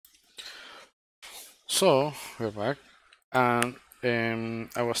So we're back, and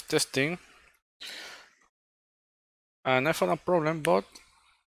I was testing, and I found a problem, but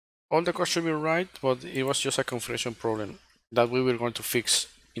all the code should be right, but it was just a configuration problem that we were going to fix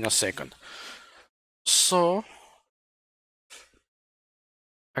in a second. So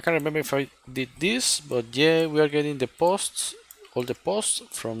I can't remember if I did this, but yeah, we are getting the posts, all the posts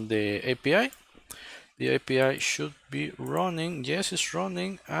from the API. The API should be running. Yes, it's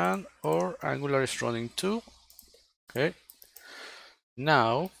running, and our Angular is running too. Okay.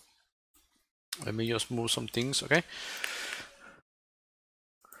 Now let me just move some things. Okay.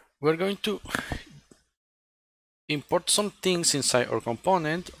 We're going to import some things inside our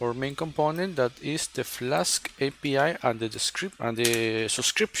component, our main component, that is the Flask API and the script and the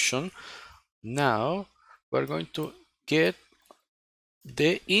subscription. Now we're going to get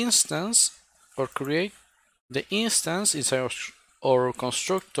the instance or create the instance inside our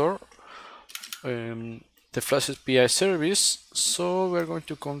constructor, the Flask API service. So we're going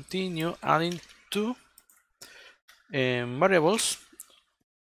to continue adding two variables.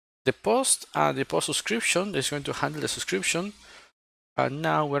 The post and the post subscription is going to handle the subscription. And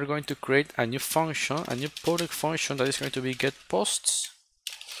now we're going to create a new function, a new public function that is going to be get posts.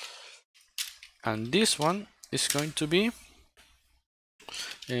 And this one is going to be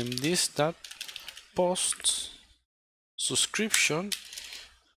this dot posts subscription,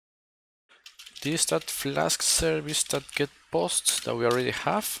 this dot Flask service that get posts that we already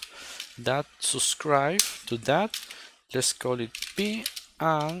have, that subscribe to that. Let's call it P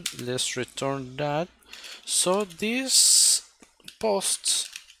and let's return that. So this posts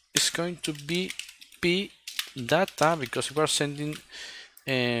is going to be P data because we are sending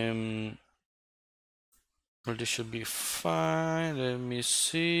well, this should be fine. Let me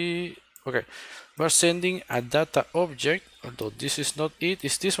see. Okay, we're sending a data object, although this is not it,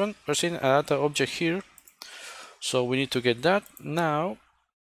 it's this one. We're sending a data object here, so we need to get that now.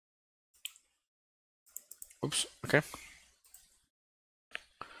 Oops, okay.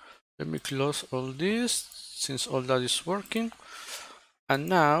 Let me close all this since all that is working. And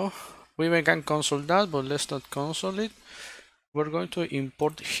now we can console that, but let's not console it. We're going to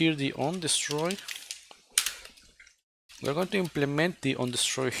import here the onDestroy. We're going to implement the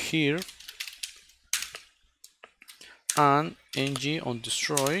onDestroy here and ng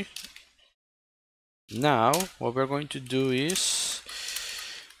onDestroy. Now what we're going to do is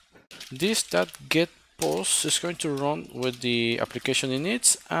this that get post is going to run with the application it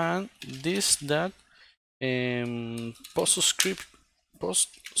needs, and this that post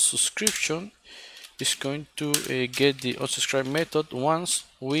subscription is going to get the unsubscribe method once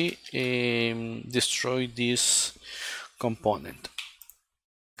we destroy this component.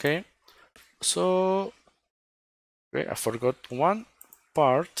 Okay, so okay, I forgot one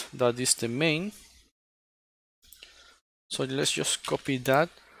part that is the main, so let's just copy that.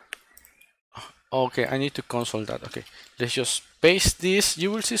 Okay, I need to console that. Okay, let's just paste this. You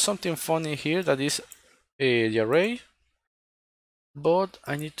will see something funny here that is the array, but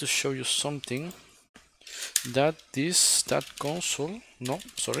I need to show you something that console, no,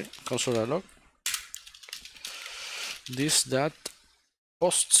 sorry, console.log, this that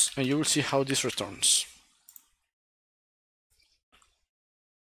posts, and you will see how this returns.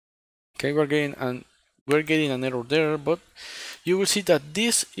 Okay, we're getting an error there, but you will see that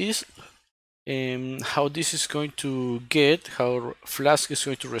this is how this is going to get, how Flask is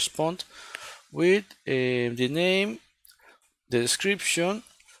going to respond with the name, the description,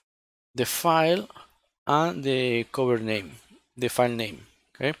 the file, and the cover name, the file name.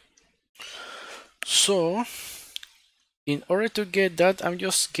 Okay, so in order to get that, I'm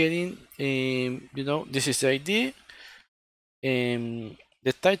just getting you know, this is the ID,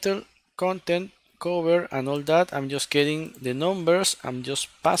 the title, content, cover, and all that. I'm just getting the numbers, I'm just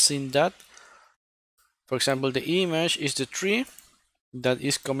passing that. For example, the image is the tree that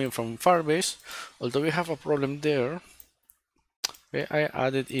is coming from Firebase, although we have a problem there. Okay, I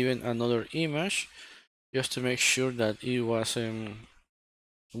added even another image just to make sure that it was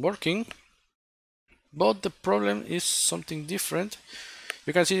working, but the problem is something different.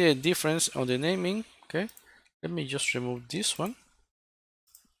 You can see the difference on the naming. Okay, let me just remove this one.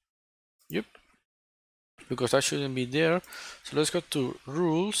 Yep, because that shouldn't be there. So let's go to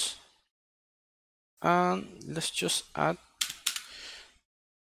rules and let's just add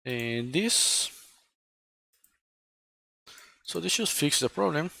this. So this should fix the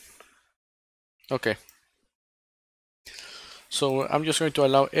problem. Okay, so I'm just going to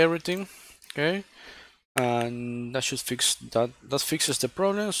allow everything. Okay, and that should fix that. That fixes the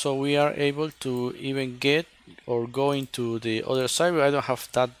problem, so we are able to even get or going to the other side. I don't have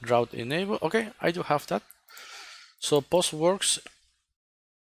that route enabled. Okay, I do have that. So post works,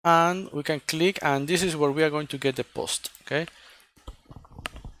 and we can click, and this is where we are going to get the post. Okay,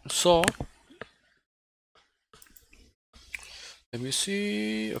 so let me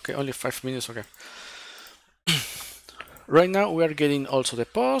see. Okay, only 5 minutes. Okay, right now we are getting also the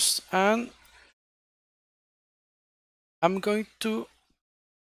post, and I'm going to,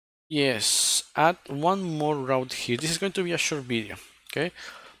 yes, add one more route here. This is going to be a short video. Okay,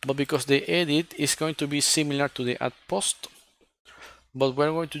 but because the edit is going to be similar to the add post, but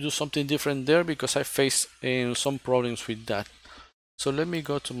we're going to do something different there because I faced some problems with that. So let me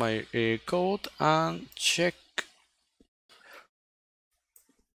go to my code and check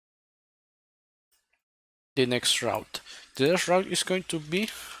the next route. The next route is going to be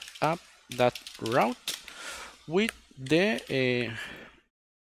up that route with the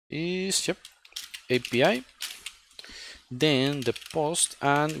API, then the post,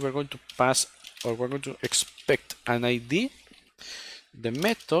 and we're going to pass, or we're going to expect an ID. The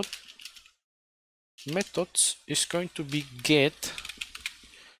methods is going to be get,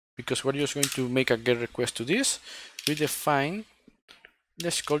 because we're just going to make a get request to this. We define,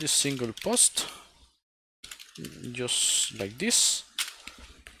 let's call this single post, just like this.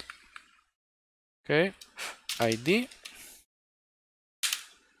 Okay, ID,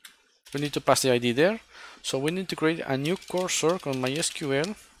 we need to pass the ID there. So we need to create a new cursor on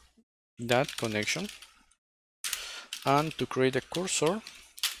MySQL, that connection, and to create a cursor,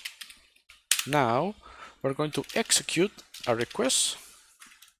 now we're going to execute a request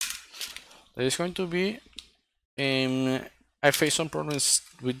that is going to be, I face some problems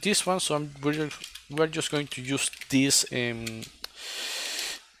with this one, so we're just going to use this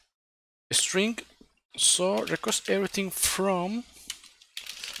string. So request everything from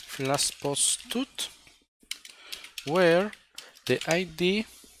Flask post tut, where the ID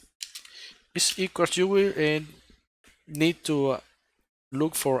is equal to, you will need to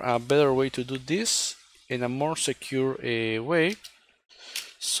look for a better way to do this in a more secure way.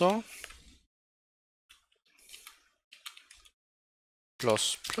 So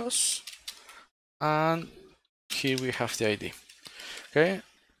plus plus, and here we have the ID. Okay,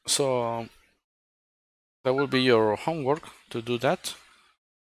 so that will be your homework to do that.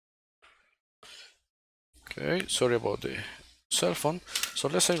 Okay, sorry about the cell phone. So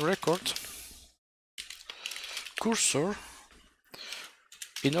let's say record cursor.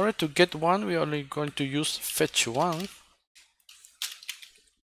 In order to get one, we are only going to use fetch one,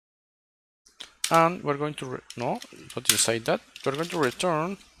 and we're going to no, not inside that. We're going to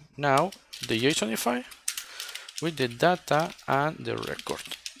return now the JSONify with the data and the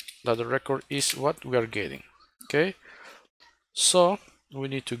record. That the record is what we are getting. Okay, so we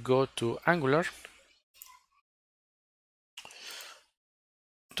need to go to Angular,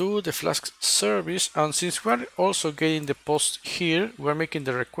 to the Flask service, and since we're also getting the post here, we're making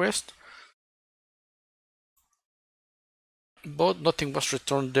the request, but nothing was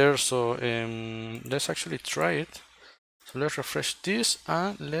returned there. So let's actually try it. So let's refresh this,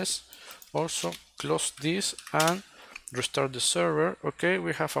 and let's also close this and restart the server. Okay,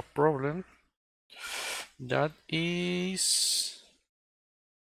 we have a problem that is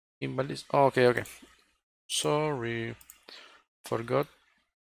invalid. Okay, sorry, forgot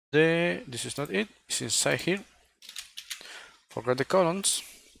this is not it, it's inside here, forgot the columns.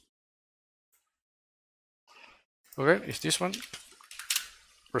 Okay, it's this one.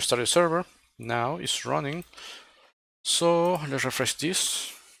 Restart the server, now it's running. So let's refresh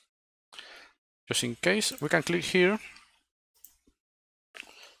this just in case. We can click here,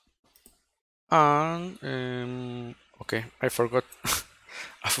 and okay, I forgot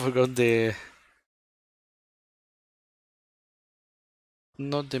I forgot the,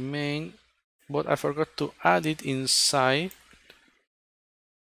 not the main, but I forgot to add it inside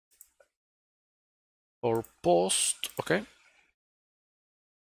or post. Okay,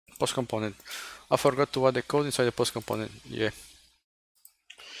 post component. I forgot to add the code inside the post component. Yeah.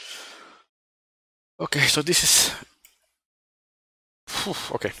 Okay, so this is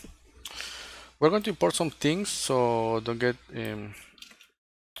okay. We're going to import some things, so don't get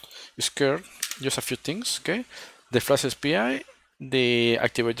scared. Just a few things. Okay, the Flask API, the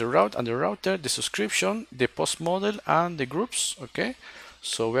activator route and the router, the subscription, the post model, and the groups. Okay,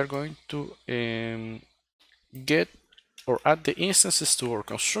 so we're going to get or add the instances to our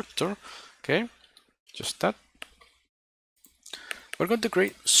constructor. Okay, just that. We're going to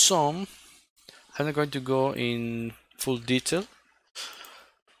create some. I'm not going to go in full detail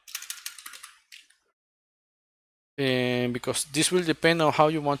because this will depend on how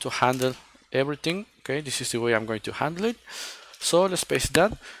you want to handle everything. Okay, this is the way I'm going to handle it. So let's paste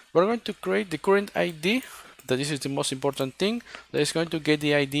that. We're going to create the current ID. That this is the most important thing. That is going to get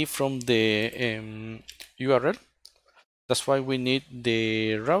the ID from the URL. That's why we need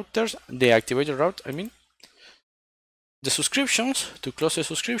the routers, the activated route, I mean. The subscriptions, to close the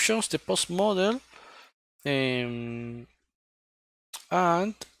subscriptions, the post model, and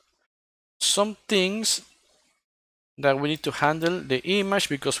some things that we need to handle the image,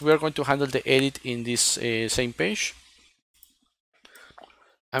 because we are going to handle the edit in this same page.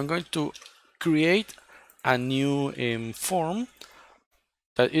 I'm going to create a new form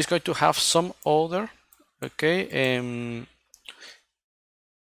that is going to have some other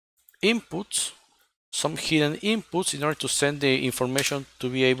inputs, some hidden inputs in order to send the information to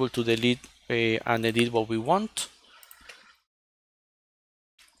be able to delete and edit what we want.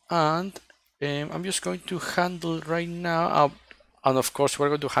 And I'm just going to handle right now, and of course we're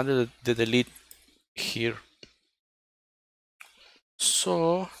going to handle the delete here.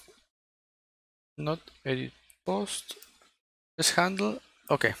 So not edit post, let's handle,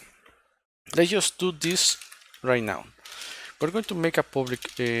 okay, let's just do this right now. We're going to make a public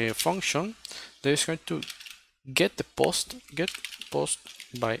function that is going to get post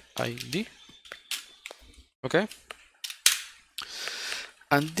by ID. Okay,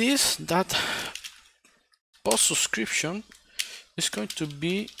 and that post subscription is going to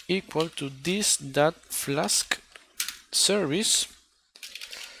be equal to this Flask service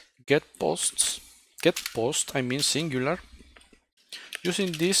get post, I mean singular,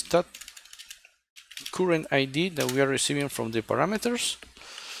 using this current ID that we are receiving from the parameters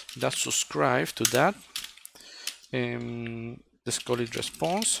that subscribe to that. Let's call it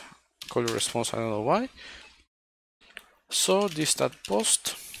response. I don't know why. So this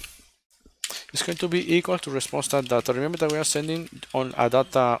post is going to be equal to response data. Remember that we are sending on a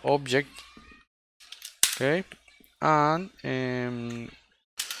data object. Okay, and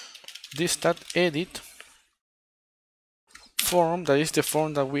this edit form, that is the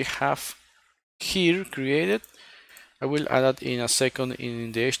form that we have here created. I will add that in a second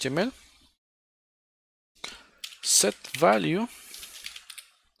in the HTML. Set value.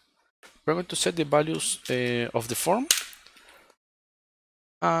 We're going to set the values of the form,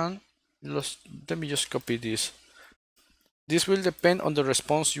 and let me just copy this. This will depend on the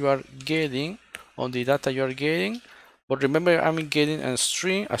response you are getting, on the data you are getting. But remember, I'm getting a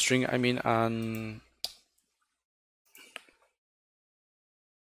string I mean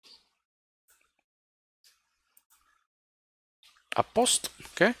a post.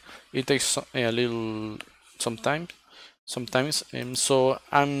 Okay, it takes a little sometimes, so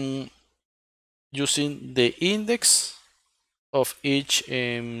I'm using the index of each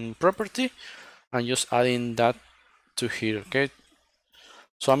property and just adding that to here. Okay,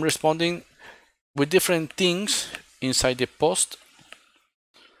 so I'm responding with different things inside the post.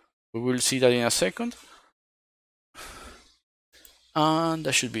 We will see that in a second, and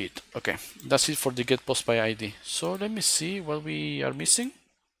that should be it. Okay, that's it for the get post by ID. So let me see what we are missing.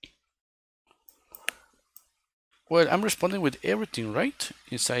 Well, I'm responding with everything, right?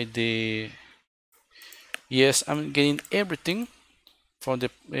 Inside the, yes, I'm getting everything from the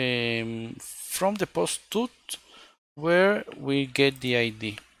post tut where we get the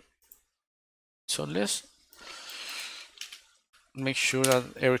ID. So let's make sure that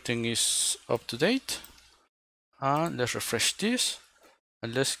everything is up to date, and let's refresh this,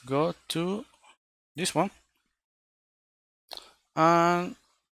 and let's go to this one, and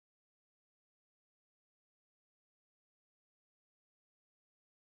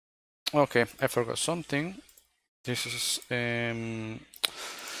okay, I forgot something. This is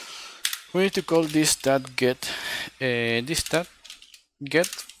we need to call this get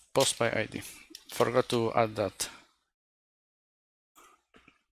get post by ID. Forgot to add that.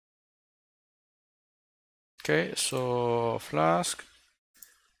 Okay, so Flask,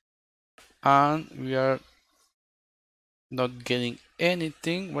 and we are not getting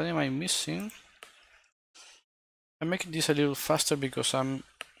anything. What am I missing? I'm making this a little faster because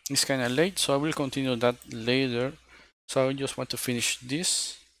it's kind of late, so I will continue that later. So I just want to finish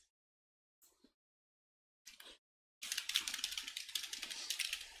this.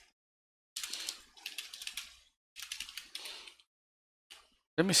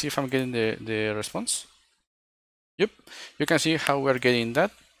 Let me see if I'm getting the response. Yep, you can see how we're getting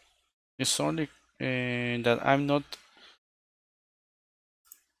that. It's only that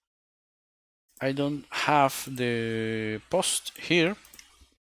I don't have the post here.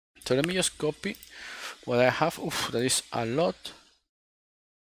 So let me just copy what I have. Oof, that is a lot.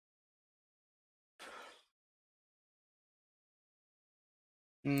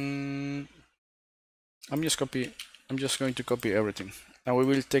 I'm just going to copy everything, and we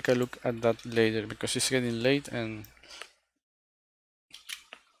will take a look at that later because it's getting late and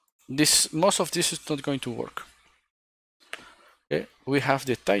most of this is not going to work. Okay, we have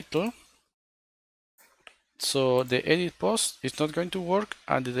the title, so the edit post is not going to work,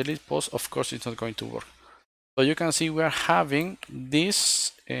 and the delete post, of course, is not going to work. So you can see we are having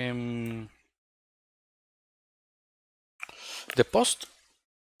this the post.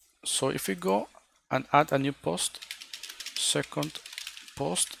 So if we go and add a new post, second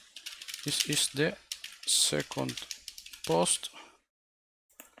post, this is the second post.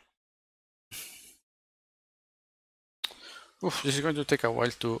 Oof, this is going to take a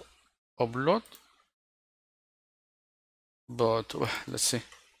while to upload, but let's see.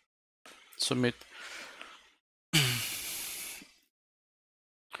 Submit.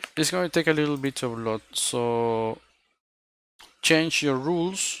 It's going to take a little bit to upload, so change your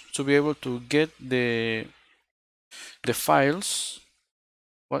rules to be able to get the files.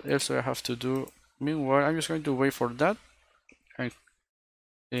 What else do I have to do? Meanwhile, I'm just going to wait for that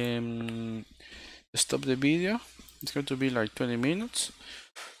and stop the video. It's going to be like 20 minutes.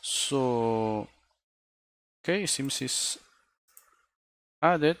 So okay, it seems it's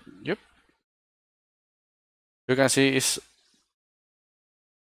added. Yep, you can see it's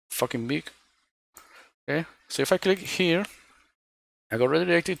fucking big. Okay, so if I click here, I got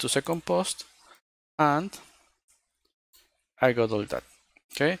redirected to second post and I got all that.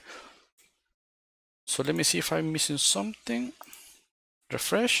 Okay, so let me see if I'm missing something.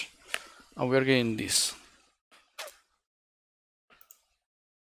 Refresh, and we're getting this.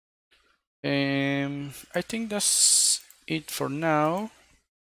 I think that's it for now,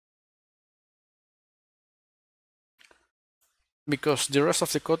 because the rest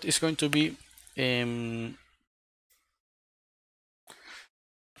of the code is going to be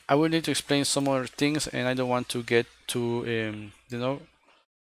I will need to explain some other things, and I don't want to get to you know,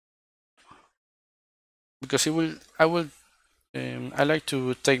 because I like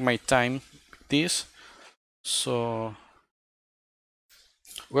to take my time with this, so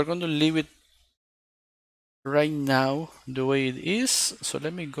we're going to leave it right now the way it is. So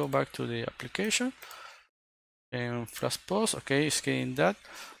let me go back to the application and Flask post. Okay, it's getting that.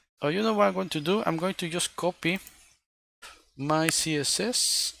 Oh, you know what I'm going to do? I'm going to just copy my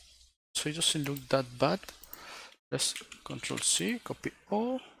CSS so it doesn't look that bad. Let's Control C, copy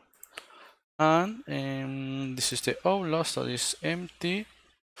all, and this is the OLAS that is empty.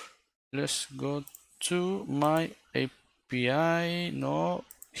 Let's go to my API. No,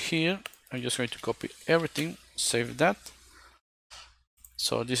 here I'm just going to copy everything, save that.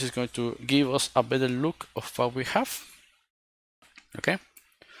 So this is going to give us a better look of what we have. Okay,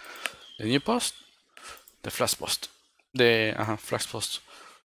 the new post, the Flask post, the Flask post.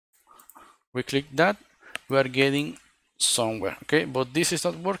 We click that, we are getting somewhere. Okay, but this is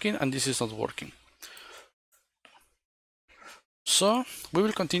not working and this is not working. So we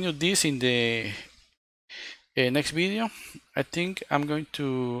will continue this in the next video. I think I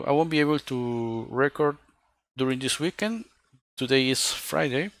won't be able to record during this weekend. Today is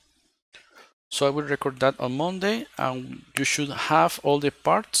Friday, so I will record that on Monday, and you should have all the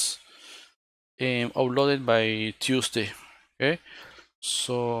parts uploaded by Tuesday. Okay,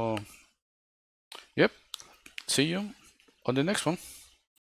 so yep, see you on the next one.